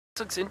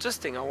looks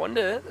interesting. I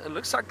wonder, it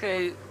looks like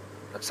they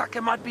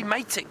might be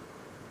mating.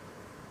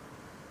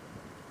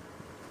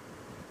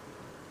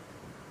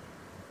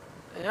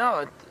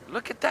 Yeah,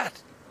 look at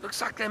that. Looks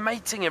like they're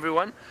mating,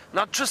 everyone.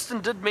 Now,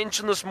 Tristan did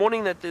mention this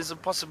morning that there's a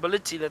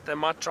possibility that they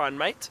might try and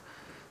mate,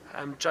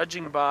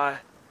 judging by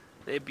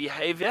their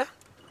behavior.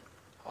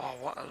 Oh,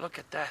 what, look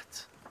at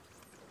that.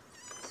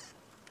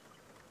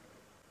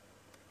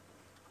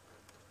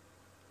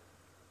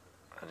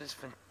 That is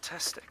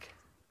fantastic.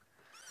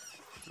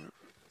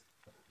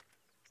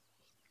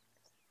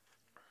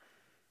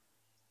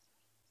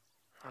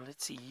 Now,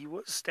 let's see. He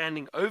was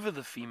standing over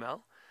the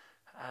female.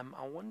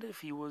 I wonder if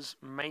he was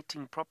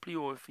mating properly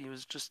or if he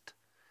was just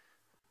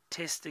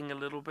testing a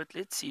little bit.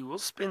 Let's see. We'll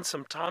spend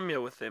some time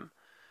here with them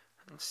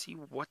and see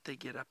what they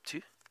get up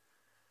to.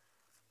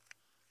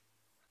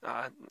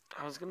 I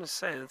was going to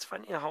say, it's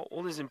funny how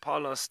all these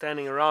impala are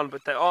standing around,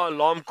 but they are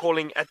alarm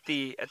calling at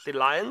the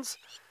lions.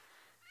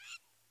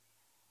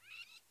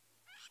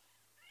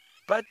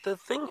 But the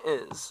thing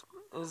is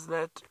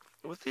that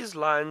with these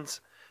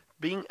lions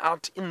being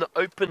out in the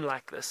open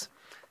like this,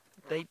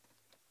 they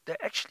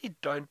actually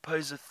don't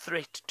pose a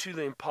threat to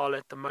the impala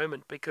at the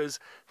moment, because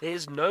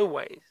there's no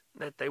way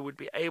that they would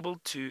be able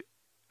to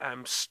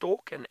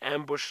stalk and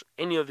ambush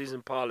any of these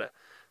impala.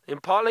 The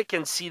impala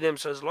can see them,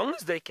 so as long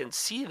as they can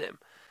see them,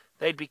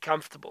 they'd be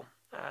comfortable.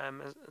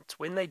 It's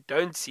when they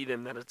don't see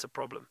them that it's a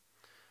problem.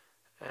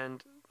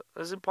 And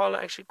those impala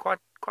are actually quite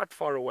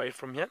far away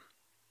from here.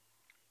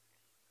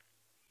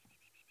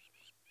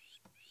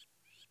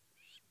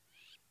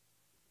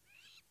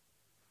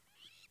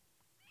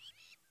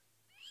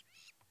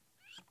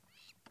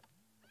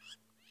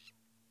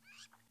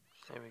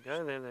 There we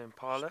go, there the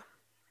impala.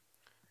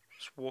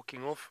 Just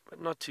walking off, but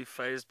not too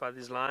fazed by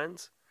these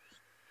lions.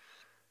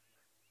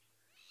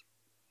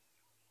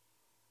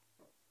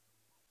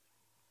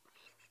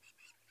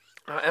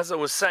 Now, as I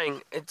was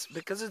saying, it's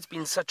because it's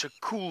been such a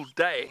cool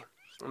day,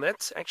 and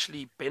that's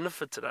actually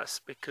benefited us,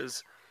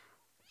 because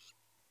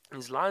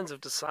these lions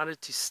have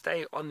decided to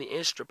stay on the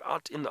airstrip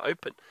out in the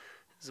open.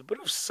 There's a bit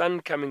of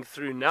sun coming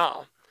through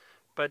now,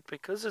 but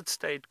because it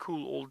stayed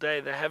cool all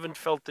day, they haven't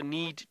felt the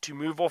need to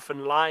move off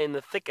and lie in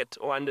the thicket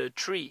or under a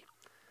tree.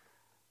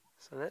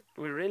 So that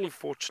we're really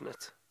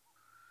fortunate.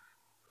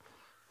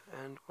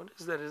 And what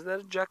is that? Is that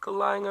a jackal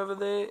lying over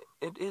there?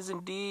 It is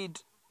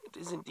indeed. It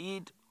is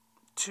indeed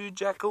 2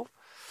 jackal.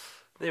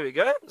 There we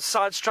go.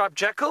 Side striped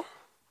jackal.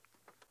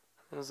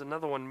 There's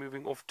another one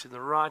moving off to the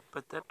right,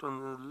 but that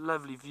one's a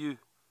lovely view.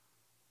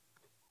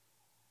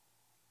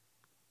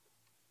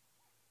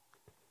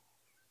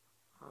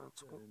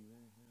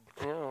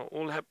 Yeah,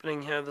 all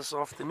happening here this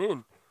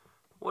afternoon.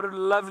 What a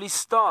lovely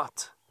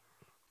start.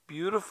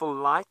 Beautiful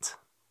light.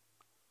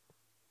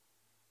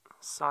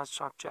 Side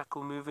striped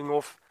jackal moving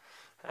off,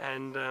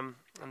 and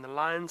the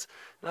lions.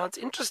 Now it's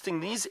interesting,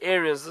 these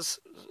areas, this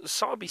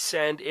Sabi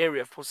Sand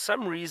area, for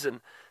some reason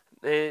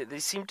there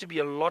seem to be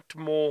a lot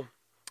more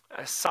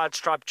side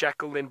striped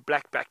jackal than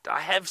black-backed.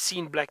 I have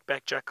seen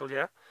black-backed jackal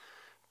here,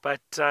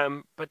 but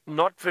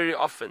not very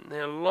often.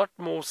 There are a lot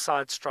more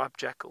side striped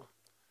jackal.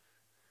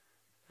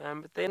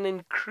 But then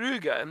in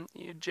Kruger,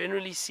 you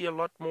generally see a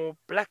lot more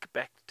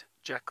black-backed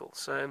jackal.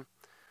 So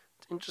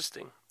it's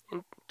interesting.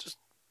 Just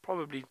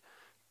probably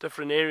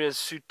different areas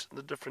suit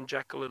the different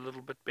jackal a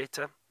little bit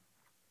better.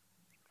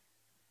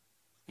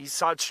 These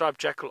side-striped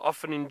jackal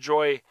often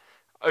enjoy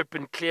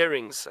open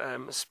clearings,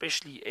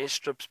 especially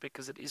airstrips,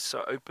 because it is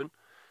so open.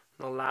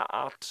 They'll lie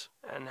out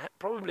and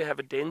probably have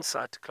a den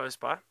site close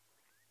by.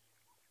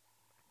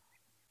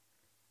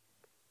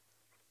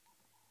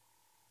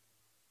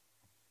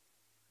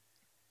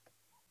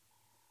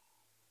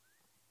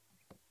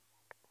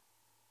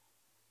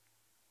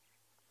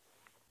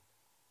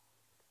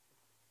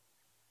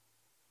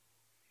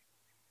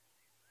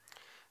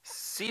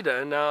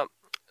 Cheetah. Now,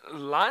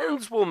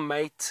 lions will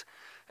mate.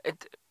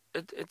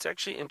 It's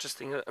actually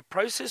interesting. A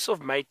process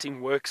of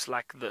mating works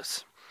like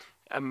this.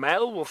 A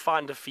male will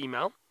find a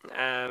female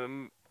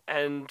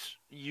and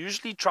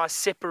usually try to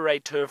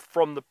separate her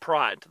from the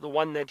pride, the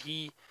one that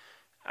he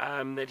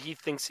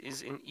thinks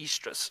is in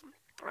estrus.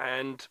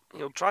 And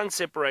he'll try and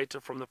separate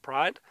her from the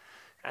pride.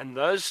 And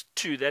those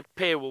two, that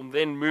pair, will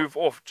then move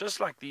off, just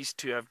like these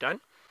two have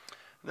done.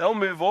 They'll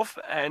move off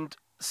and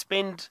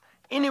spend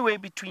anywhere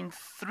between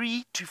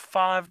 3 to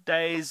 5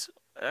 days,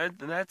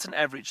 that's an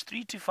average,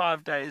 3 to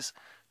 5 days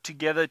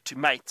together to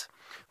mate.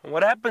 And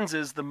what happens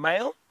is the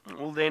male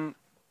will then,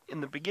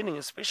 in the beginning,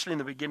 especially in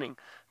the beginning,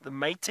 the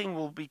mating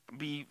will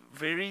be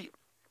very,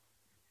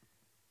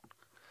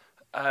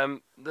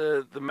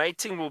 the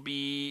mating will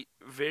be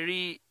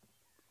very,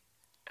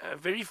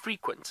 very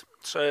frequent.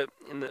 So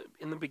in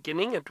the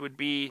beginning, it would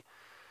be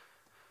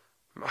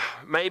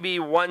maybe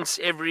once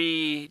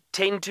every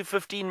 10 to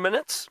 15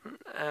 minutes,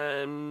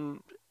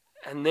 and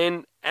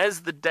then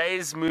as the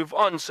days move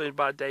on, so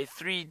by day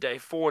 3, day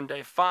 4, and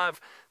day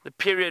 5, the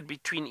period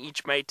between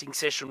each mating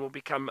session will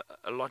become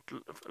a lot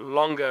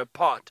longer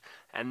apart,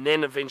 and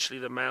then eventually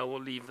the male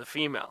will leave the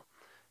female.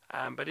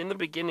 But in the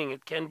beginning,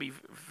 it can be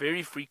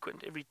very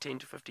frequent, every 10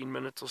 to 15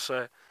 minutes or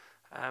so.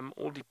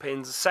 All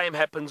depends. The same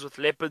happens with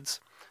leopards.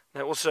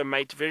 They also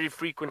mate very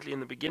frequently in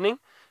the beginning,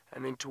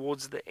 and then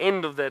towards the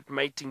end of that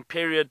mating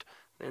period,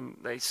 then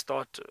they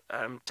start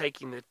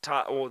taking their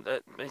time, or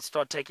they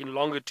start taking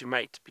longer to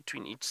mate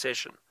between each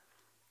session.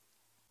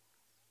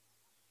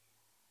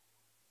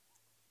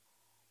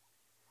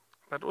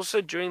 But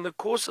also during the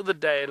course of the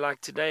day,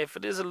 like today, if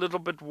it is a little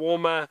bit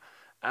warmer,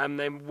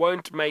 they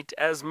won't mate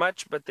as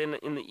much, but then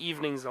in the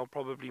evenings they'll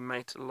probably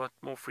mate a lot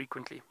more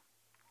frequently.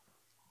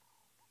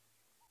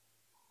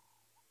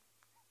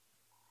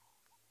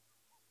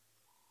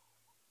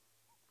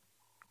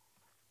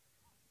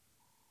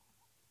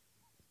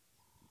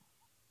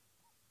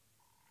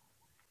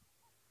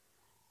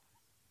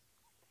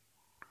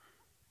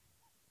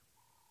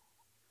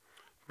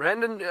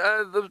 Brandon,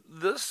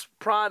 this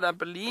pride, I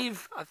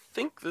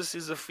think this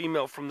is a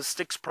female from the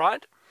Styx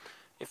pride,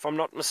 if I'm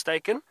not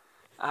mistaken.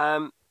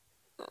 Yeah,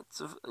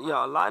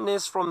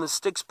 lioness from the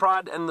Styx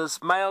pride, and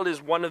this male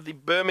is one of the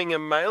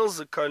Birmingham males,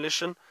 the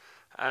coalition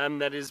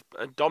that is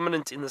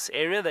dominant in this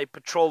area. They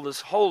patrol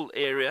this whole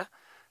area,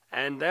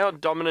 and they are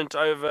dominant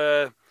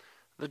over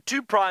the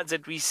two prides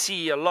that we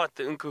see a lot,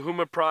 the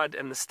Nkuhuma pride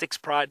and the Styx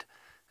pride.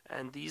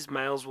 And these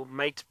males will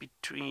mate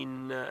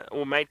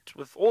or mate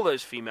with all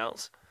those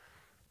females.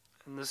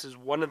 And this is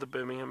one of the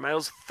Birmingham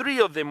males. 3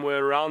 of them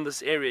were around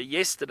this area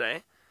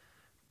yesterday.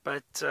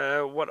 But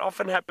what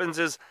often happens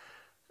is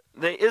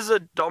there is a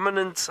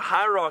dominance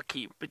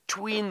hierarchy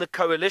between the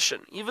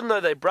coalition. Even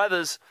though they're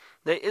brothers,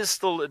 there is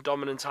still a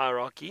dominance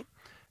hierarchy.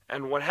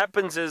 And what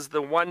happens is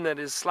the one that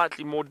is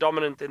slightly more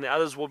dominant than the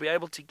others will be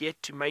able to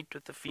get to mate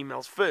with the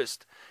females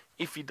first,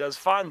 if he does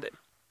find them.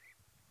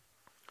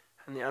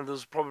 And the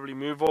others probably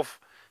move off,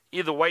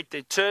 either wait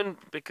their turn,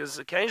 because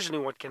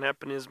occasionally what can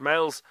happen is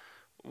males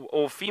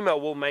or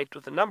female will mate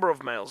with a number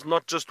of males,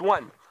 not just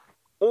one.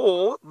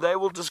 Or they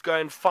will just go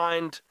and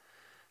find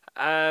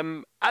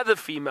other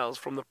females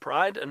from the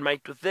pride and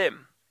mate with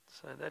them.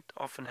 So that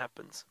often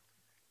happens.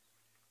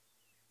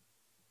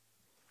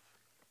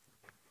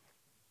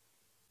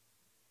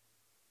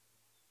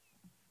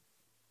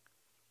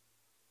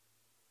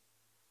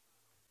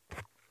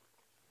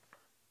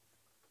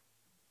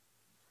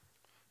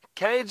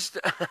 Caged,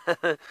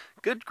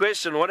 good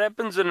question. What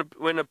happens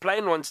when a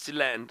plane wants to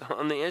land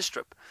on the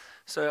airstrip?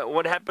 So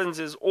what happens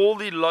is all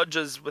the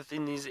lodges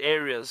within these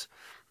areas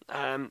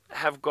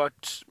have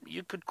got,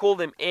 you could call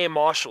them air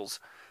marshals.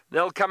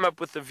 They'll come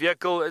up with the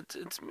vehicle.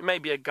 It's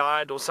maybe a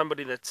guide or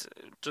somebody that's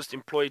just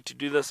employed to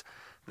do this.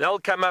 They'll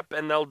come up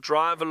and they'll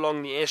drive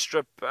along the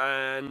airstrip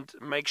and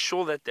make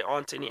sure that there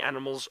aren't any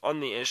animals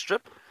on the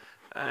airstrip.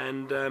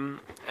 And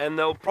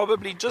they'll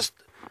probably just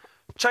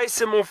chase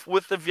them off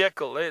with the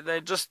vehicle.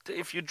 They just,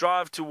 if you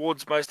drive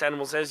towards most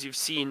animals, as you've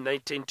seen, they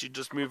tend to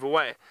just move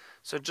away.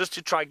 So just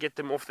to try get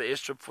them off the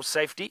airstrip for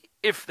safety,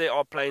 if there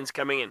are planes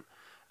coming in.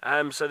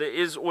 So there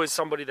is always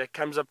somebody that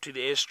comes up to the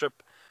airstrip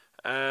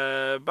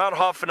about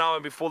half an hour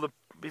before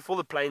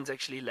the planes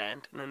actually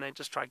land, and then they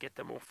just try to get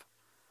them off.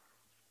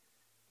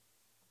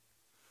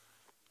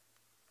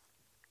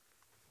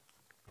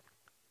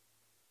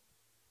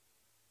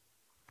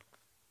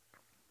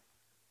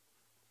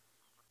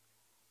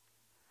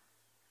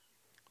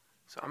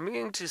 So I'm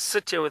going to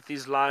sit here with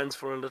these lions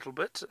for a little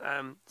bit,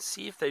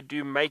 see if they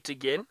do mate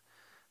again.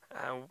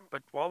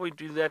 But while we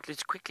do that,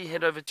 let's quickly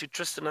head over to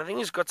Tristan. I think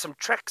he's got some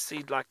tracks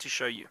he'd like to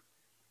show you.